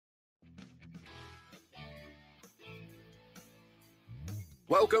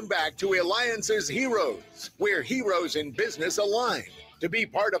Welcome back to Eliances Heroes, where heroes in business align. To be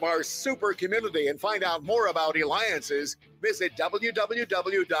part of our super community and find out more about Eliances, visit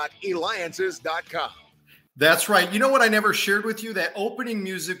www.Eliances.com. That's right. You know what I never shared with you? That opening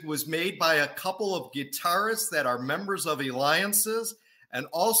music was made by a couple of guitarists that are members of Eliances. And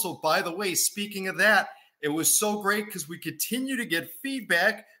also, by the way, speaking of that, it was so great because we continue to get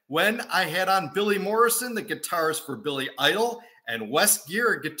feedback when I had on Billy Morrison, the guitarist for Billy Idol, and Wes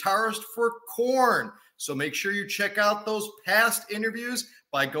Gear, a guitarist for Korn. So make sure you check out those past interviews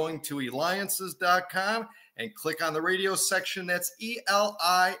by going to Eliances.com and click on the radio section. That's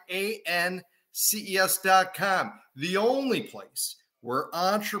ELIANCES.com, the only place where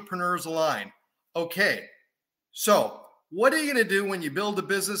entrepreneurs align. Okay, so what are you going to do when you build a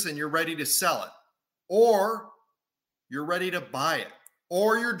business and you're ready to sell it? Or you're ready to buy it?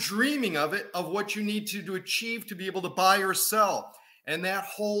 Or you're dreaming of it, of what you need to achieve to be able to buy or sell, and that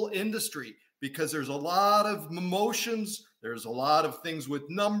whole industry, because there's a lot of emotions, there's a lot of things with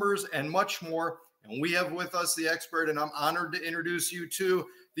numbers and much more. And we have with us the expert, and I'm honored to introduce you to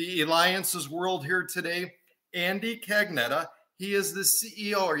the Eliances world here today, Andy Cagnetta. He is the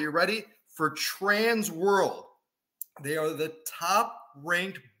CEO, are you ready? For Transworld. They are the top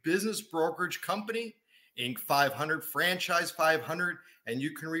ranked business brokerage company, Inc. 500, Franchise 500, and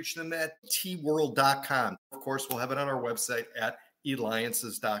you can reach them at tworld.com. Of course, we'll have it on our website at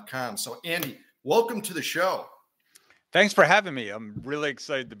Eliances.com. So, Andy, welcome to the show. Thanks for having me. I'm really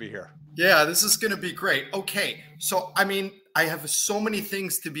excited to be here. Yeah, this is going to be great. Okay, so, I mean, I have so many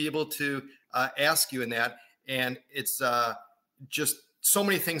things to be able to ask you in that, and it's just so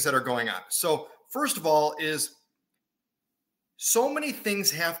many things that are going on. So, first of all is, so many things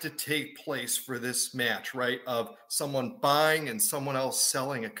have to take place for this match, right? Of someone buying and someone else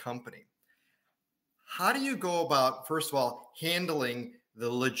selling a company. How do you go about, first of all, handling the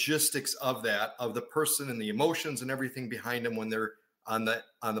logistics of that, of the person and the emotions and everything behind them when they're on the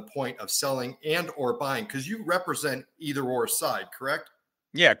point of selling and or buying? Because you represent either or side, correct?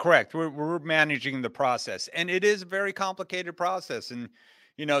 Yeah, correct. We're managing the process, and it is a very complicated process. And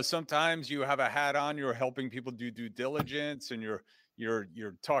you know, sometimes you have a hat on, you're helping people do due diligence, and you're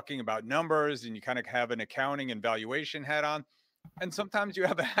talking about numbers, and you kind of have an accounting and valuation hat on. And sometimes you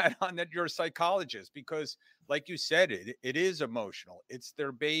have a hat on that you're a psychologist, because like you said, it is emotional. It's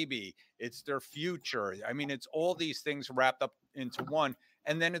their baby, it's their future. I mean, it's all these things wrapped up into one,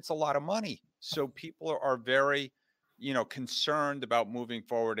 and then it's a lot of money. So people are very, you know, concerned about moving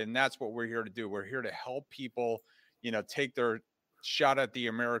forward. And that's what we're here to do. We're here to help people, you know, take their shot at the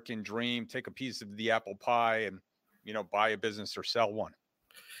American dream, take a piece of the apple pie, and, you know, buy a business or sell one.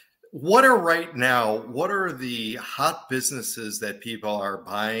 What are the hot businesses that people are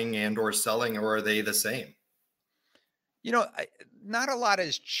buying and or selling, or are they the same? You know, not a lot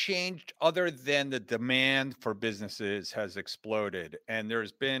has changed other than the demand for businesses has exploded. And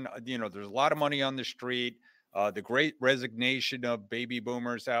there's been, you know, there's a lot of money on the street. The great resignation of baby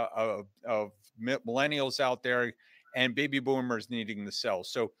boomers of millennials out there, and baby boomers needing to sell.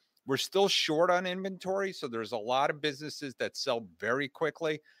 So we're still short on inventory. So there's a lot of businesses that sell very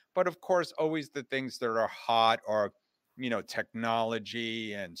quickly. But of course, always the things that are hot are, you know,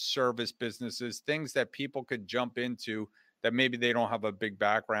 technology and service businesses, things that people could jump into that maybe they don't have a big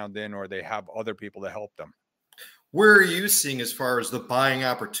background in, or they have other people to help them. Where are you seeing as far as the buying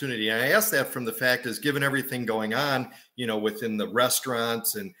opportunity? And I ask that from the fact is, given everything going on, you know, within the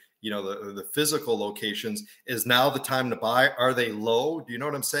restaurants and, you know, the physical locations, is now the time to buy? Are they low? Do you know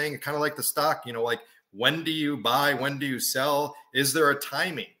what I'm saying? Kind of like the stock, you know, like, when do you buy? When do you sell? Is there a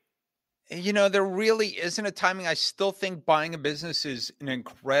timing? You know, there really isn't a timing. I still think buying a business is an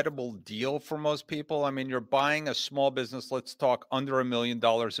incredible deal for most people. I mean, you're buying a small business. Let's talk under $1 million of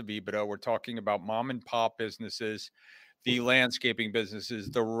EBITDA. We're talking about mom and pop businesses, the landscaping businesses,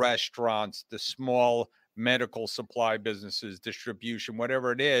 the restaurants, the small medical supply businesses, distribution,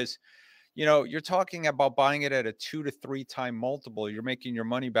 whatever it is. You know, you're talking about buying it at a 2 to 3 time multiple. You're making your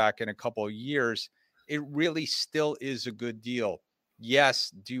money back in a couple of years. It really still is a good deal.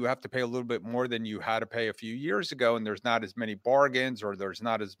 Yes, do you have to pay a little bit more than you had to pay a few years ago? And there's not as many bargains, or there's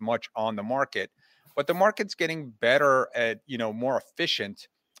not as much on the market, but the market's getting better at, you know, more efficient,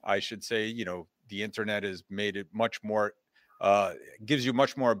 I should say. You know, the internet has made it much more, gives you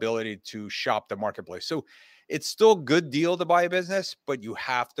much more ability to shop the marketplace. So it's still a good deal to buy a business, but you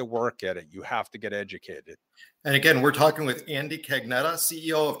have to work at it. You have to get educated. And again, we're talking with Andy Cagnetta,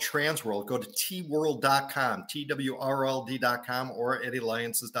 CEO of Transworld. Go to tworld.com, TWRLD.com, or at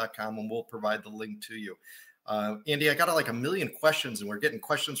Eliances.com, and we'll provide the link to you. Andy, I got like a million questions, and we're getting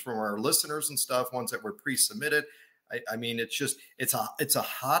questions from our listeners and stuff, ones that were pre-submitted. I mean, it's a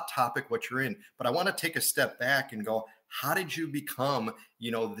hot topic what you're in. But I want to take a step back and go, how did you become,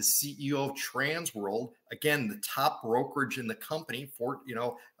 the CEO of Transworld? Again, the top brokerage in the company for,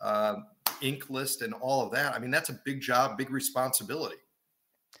 Inc. list and all of that. I mean, that's a big job, big responsibility.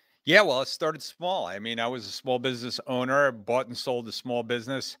 Yeah, well, it started small. I mean, I was a small business owner, bought and sold a small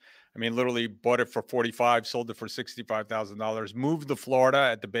business. I mean, literally bought it for 45, sold it for $65,000, moved to Florida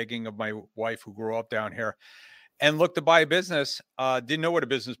at the begging of my wife who grew up down here and looked to buy a business. Didn't know what a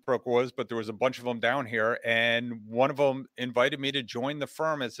business broker was, but there was a bunch of them down here. And one of them invited me to join the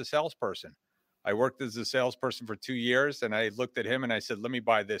firm as a salesperson. I worked as a salesperson for 2 years and I looked at him and I said, let me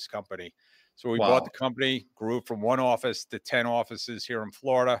buy this company. So we bought Wow. the company, grew from one office to 10 offices here in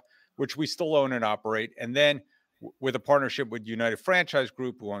Florida, which we still own and operate. And then with a partnership with United Franchise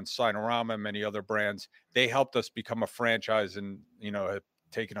Group, who owns Sinorama and many other brands, they helped us become a franchise and, have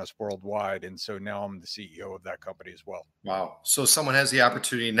taken us worldwide. And so now I'm the CEO of that company as well. Wow. So someone has the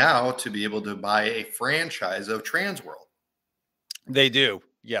opportunity now to be able to buy a franchise of Transworld. They do.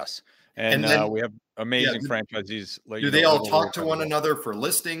 Yes. And And then, we have yeah, amazing franchisees. do they all talk to one another for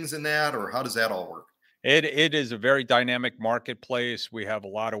listings and that, or how does that all work? It is a very dynamic marketplace. We have a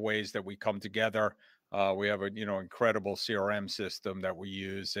lot of ways that we come together. We have a incredible CRM system that we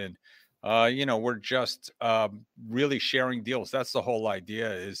use, and we're just really sharing deals. That's the whole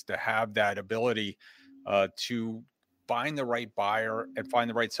idea, is to have that ability to find the right buyer and find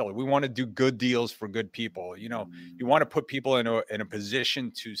the right seller. We want to do good deals for good people. You want to put people in a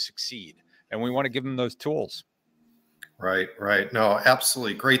position to succeed, and we want to give them those tools. Right, right. No,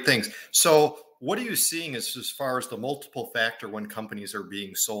 absolutely. Great things. So what are you seeing as far as the multiple factor when companies are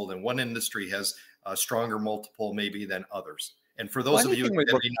being sold, and one industry has a stronger multiple maybe than others? And for those Well, of you anything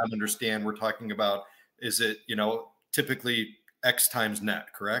that may not understand, we're talking about, is it, typically X times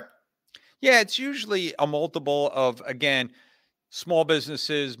net, correct? Yeah, it's usually a multiple of, again, small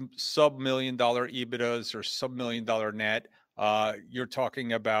businesses, sub-$1 million EBITDAs or sub-$1 million net. You're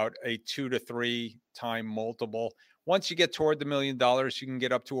talking about a 2 to 3 time multiple. Once you get toward the $1 million, you can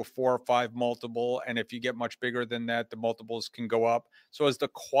get up to a 4 or 5 multiple. And if you get much bigger than that, the multiples can go up. So as the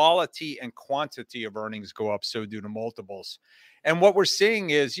quality and quantity of earnings go up, so do the multiples. And what we're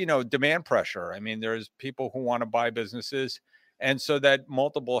seeing is, demand pressure. I mean, there's people who want to buy businesses. And so that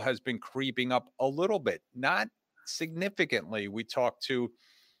multiple has been creeping up a little bit, not significantly. We talk to,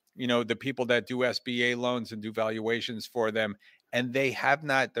 the people that do SBA loans and do valuations for them, and they have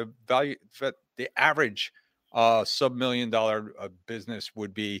not the average sub-$1 million business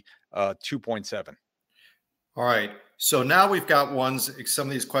would be 2.7. All right. So now we've got some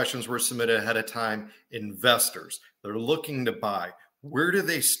of these questions were submitted ahead of time. Investors, they're looking to buy. Where do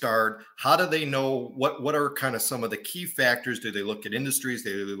they start? How do they know what are kind of some of the key factors? Do they look at industries?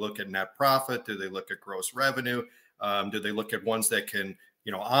 Do they look at net profit? Do they look at gross revenue? Do they look at ones that can,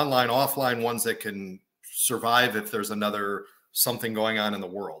 online, offline, ones that can survive if there's another something going on in the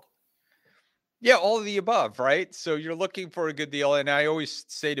world? Yeah, all of the above, right? So you're looking for a good deal. And I always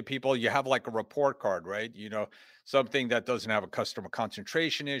say to people, you have like a report card, right? Something that doesn't have a customer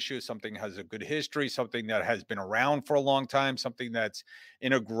concentration issue, something has a good history, something that has been around for a long time, something that's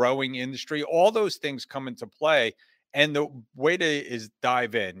in a growing industry. All those things come into play. And the way to is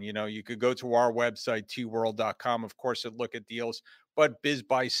dive in. You could go to our website, tworld.com, of course, and look at deals. But Biz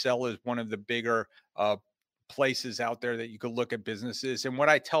Buy Sell is one of the bigger places out there that you could look at businesses. And what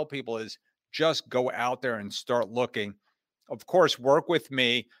I tell people is, just go out there and start looking. Of course, work with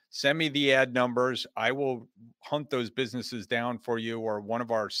me, send me the ad numbers. I will hunt those businesses down for you, or one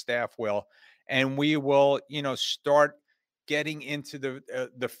of our staff will, and we will, start getting into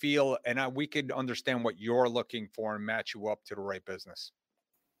the feel, and we could understand what you're looking for and match you up to the right business.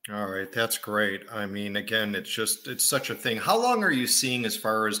 All right, that's great. I mean, again, it's such a thing. How long are you seeing as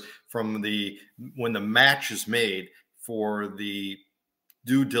far as from when the match is made for the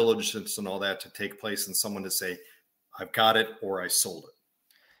due diligence and all that to take place, and someone to say, I've got it, or I sold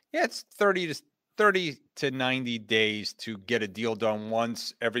it? Yeah, it's 30 to 90 days to get a deal done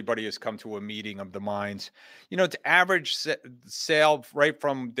once everybody has come to a meeting of the minds. To average sale, right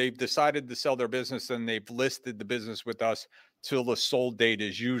from they've decided to sell their business and they've listed the business with us till the sold date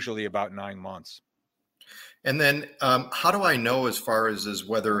is usually about 9 months. And then how do I know as far as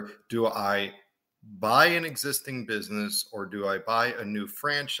whether do I buy an existing business, or do I buy a new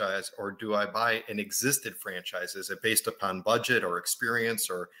franchise, or do I buy an existed franchise? Is it based upon budget or experience,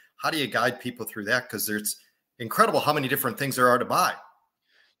 or how do you guide people through that? Because it's incredible how many different things there are to buy.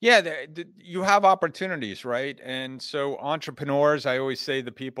 Yeah, you have opportunities, right? And so entrepreneurs, I always say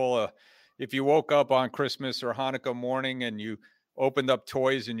to people, if you woke up on Christmas or Hanukkah morning and you opened up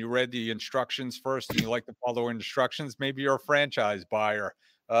toys and you read the instructions first and you like to follow instructions, maybe you're a franchise buyer.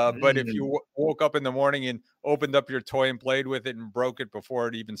 But if you Mm. woke up in the morning and opened up your toy and played with it and broke it before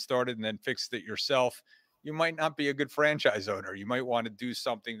it even started and then fixed it yourself, you might not be a good franchise owner. You might want to do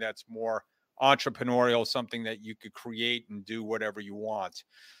something that's more entrepreneurial, something that you could create and do whatever you want.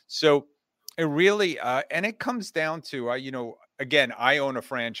 So it really, and it comes down to, again, I own a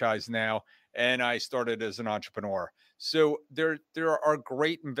franchise now and I started as an entrepreneur. So there are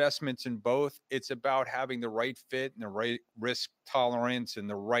great investments in both. It's about having the right fit and the right risk tolerance and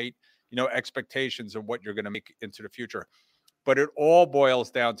the right, expectations of what you're going to make into the future. But it all boils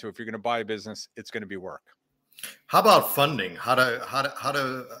down to, if you're going to buy a business, it's going to be work. How about funding? How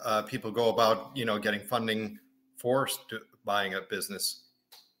do people go about getting funding for buying a business?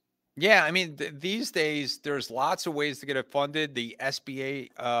 Yeah, I mean, these days there's lots of ways to get it funded. The SBA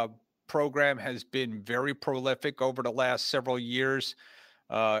program has been very prolific over the last several years.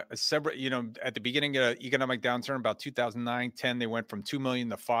 Several, at the beginning of the economic downturn, about 2009, 10, they went from 2 million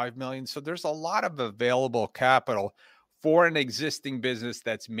to 5 million. So there's a lot of available capital for an existing business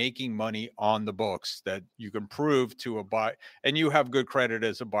that's making money on the books that you can prove to a buy, and you have good credit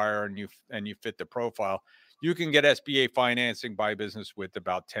as a buyer and you fit the profile. You can get SBA financing, buy business with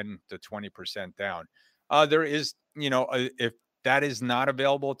about 10 to 20% down. There is, if that is not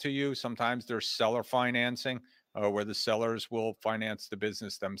available to you, sometimes there's seller financing, where the sellers will finance the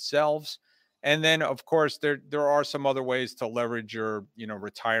business themselves. And then, of course, there are some other ways to leverage your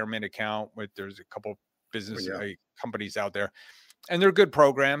retirement account. There's a couple business Yeah. companies out there, and they're good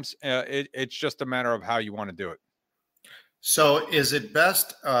programs. It's just a matter of how you want to do it. So is it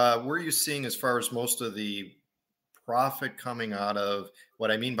best, where are you seeing as far as most of the profit coming out of?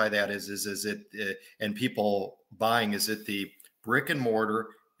 What I mean by that is it, and people buying, is it the brick and mortar?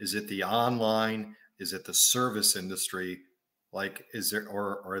 Is it the online? Is it the service industry? Like, is there,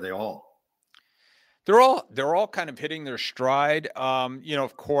 or are they all? They're all kind of hitting their stride.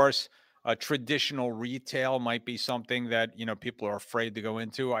 Of course, traditional retail might be something that people are afraid to go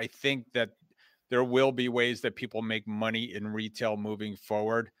into. I think that there will be ways that people make money in retail moving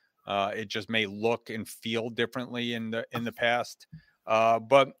forward. It just may look and feel differently in the past.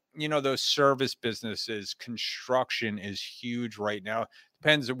 But those service businesses, construction is huge right now.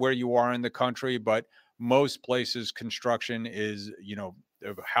 Depends on where you are in the country, but most places construction is,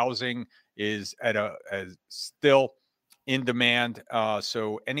 housing is at still in demand.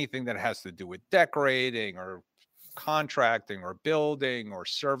 So anything that has to do with decorating or contracting or building or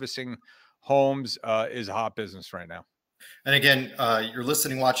servicing homes is a hot business right now. And again, you're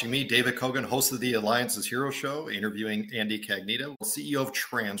listening, watching me, David Kogan, host of the Alliances Hero Show, interviewing Andy Cagnetta, CEO of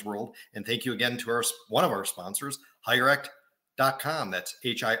Transworld. And thank you again to one of our sponsors, HireAct.com. That's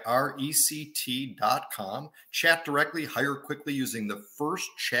HIRECT.com. Chat directly, hire quickly using the first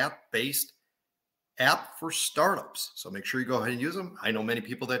chat-based app for startups. So make sure you go ahead and use them. I know many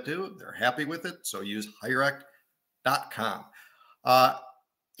people that do. They're happy with it. So use HireAct.com.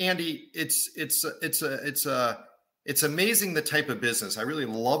 Andy, it's amazing the type of business. I really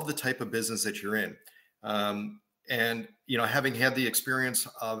love the type of business that you're in. And, having had the experience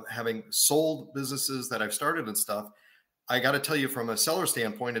of having sold businesses that I've started and stuff, I got to tell you, from a seller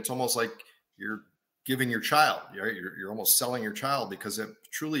standpoint, it's almost like you're giving your child, you're almost selling your child, because it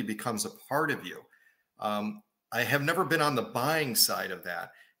truly becomes a part of you. I have never been on the buying side of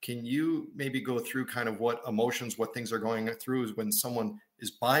that. Can you maybe go through kind of what emotions, what things are going through when someone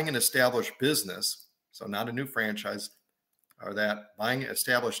is buying an established business? So not a new franchise, or that buying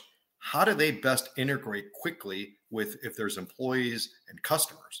established, how do they best integrate quickly with, if there's employees and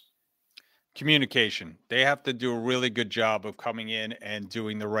customers? Communication. They have to do a really good job of coming in and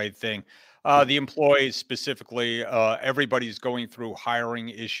doing the right thing. The employees specifically, everybody's going through hiring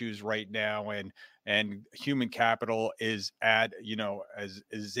issues right now, and human capital is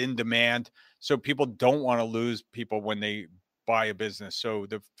is in demand. So people don't want to lose people when they buy a business. So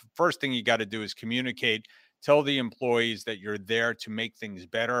the first thing you got to do is communicate. Tell the employees that you're there to make things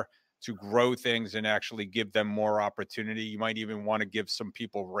better, to grow things, and actually give them more opportunity. You might even want to give some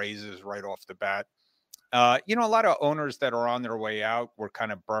people raises right off the bat. A lot of owners that are on their way out were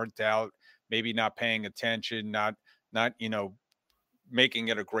kind of burnt out, maybe not paying attention, not making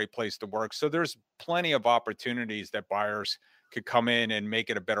it a great place to work. So there's plenty of opportunities that buyers could come in and make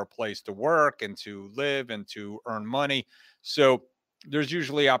it a better place to work and to live and to earn money. So there's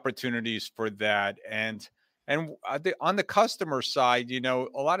usually opportunities for that. On the customer side, a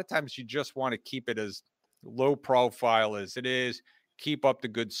lot of times you just want to keep it as low profile as it is, keep up the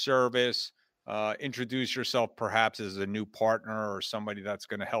good service, introduce yourself perhaps as a new partner or somebody that's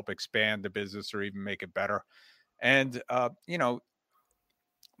going to help expand the business or even make it better. And,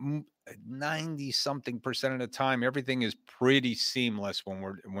 90 something% of the time, everything is pretty seamless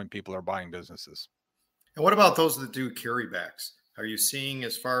when people are buying businesses. And what about those that do carrybacks? Are you seeing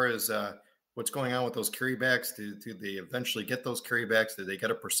as far as what's going on with those carrybacks? Do they eventually get those carrybacks? Do they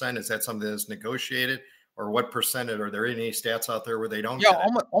get a percent? Is that something that's negotiated? Or what percentage? Are there any stats out there where they don't Yeah, get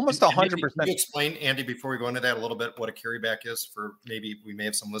it? almost And maybe 100%. can you explain, Andy, before we go into that a little bit, what a carryback is for maybe we may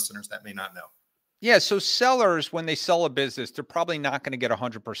have some listeners that may not know. Yeah, so sellers, when they sell a business, they're probably not going to get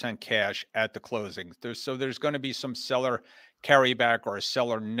 100% cash at the closing. There's going to be some seller carryback or a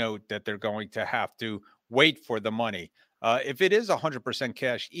seller note that they're going to have to wait for the money. If it is 100%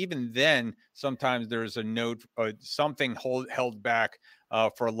 cash, even then, sometimes there's a note, something held back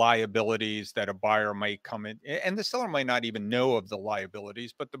for liabilities that a buyer might come in, and the seller might not even know of the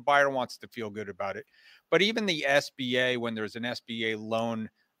liabilities, but the buyer wants to feel good about it. But even the SBA, when there's an SBA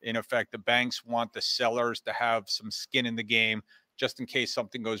loan, in effect, the banks want the sellers to have some skin in the game just in case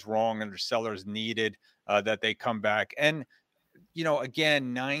something goes wrong and the sellers needed that they come back. And,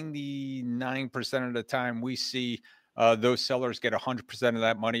 again, 99% of the time we see those sellers get 100% of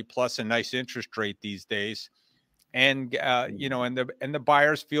that money plus a nice interest rate these days. And, and the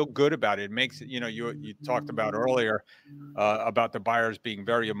buyers feel good about it. It makes it, you talked about earlier about the buyers being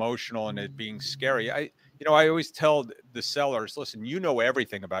very emotional and it being scary. I always tell the sellers, listen, you know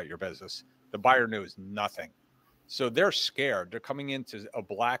everything about your business. The buyer knows nothing. So they're scared. They're coming into a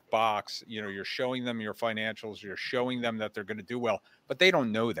black box. You're showing them your financials. You're showing them that they're going to do well, but they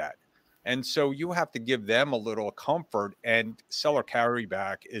don't know that. And so you have to give them a little comfort, and seller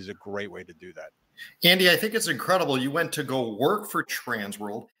carryback is a great way to do that. Andy, I think it's incredible. You went to go work for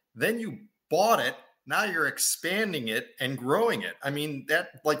Transworld, then you bought it. Now you're expanding it and growing it. I mean, do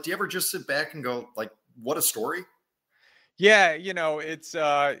you ever just sit back and go, like, what a story? Yeah, it's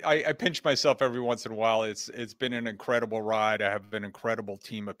I pinch myself every once in a while. It's been an incredible ride. I have an incredible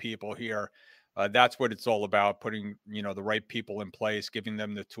team of people here. That's what it's all about, putting, the right people in place, giving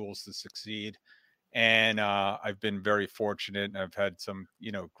them the tools to succeed. And I've been very fortunate, and I've had some,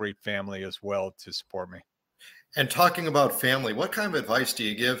 great family as well to support me. And talking about family, what kind of advice do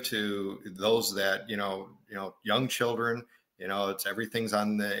you give to those that, young children, it's everything's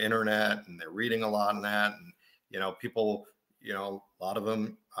on the internet and they're reading a lot on that. And, people, a lot of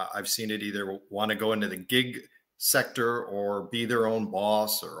them, I've seen it either want to go into the gig sector or be their own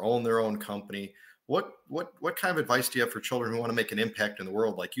boss or own their own company. What kind of advice do you have for children who want to make an impact in the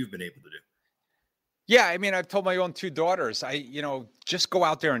world like you've been able to do? Yeah, I mean, I've told my own two daughters, just go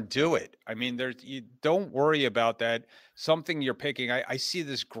out there and do it. I mean, you don't worry about that. Something you're picking. I see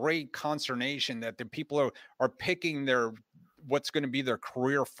this great consternation that the people are picking what's going to be their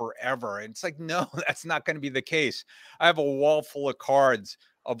career forever. And it's like, no, that's not going to be the case. I have a wall full of cards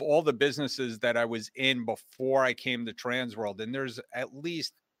of all the businesses that I was in before I came to Transworld, and there's at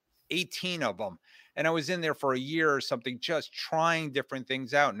least 18 of them. And I was in there for a year or something, just trying different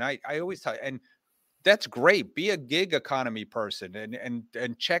things out. And I always tell, and that's great. Be a gig economy person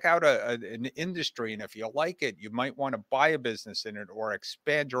and check out an industry. And if you like it, you might want to buy a business in it or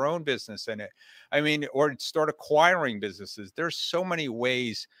expand your own business in it. I mean, or start acquiring businesses. There's so many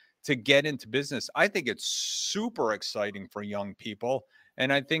ways to get into business. I think it's super exciting for young people.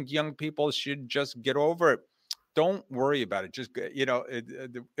 And I think young people should just get over it. Don't worry about it. Just,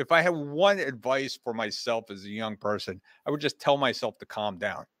 if I had one advice for myself as a young person, I would just tell myself to calm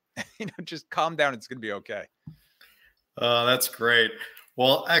down. Just calm down. It's going to be okay. That's great.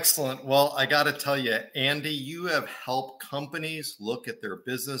 Well, excellent. Well, I got to tell you, Andy, you have helped companies look at their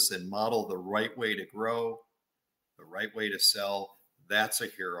business and model the right way to grow, the right way to sell. That's a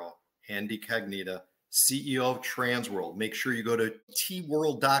hero. Andy Cagnetta, CEO of Transworld. Make sure you go to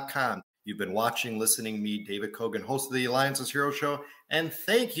tworld.com. You've been watching, listening, me, David Kogan, host of the Eliances Hero Show. And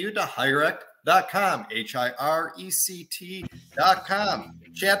thank you to hirect.com, HIRECT.com.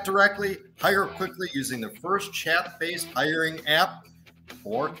 Chat directly, hire quickly using the first chat-based hiring app.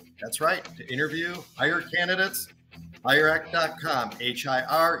 Or, that's right, to interview, hire candidates, hirect.com,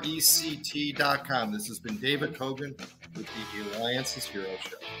 HIRECT.com. This has been David Kogan with the Eliances Hero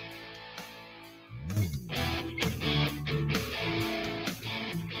Show.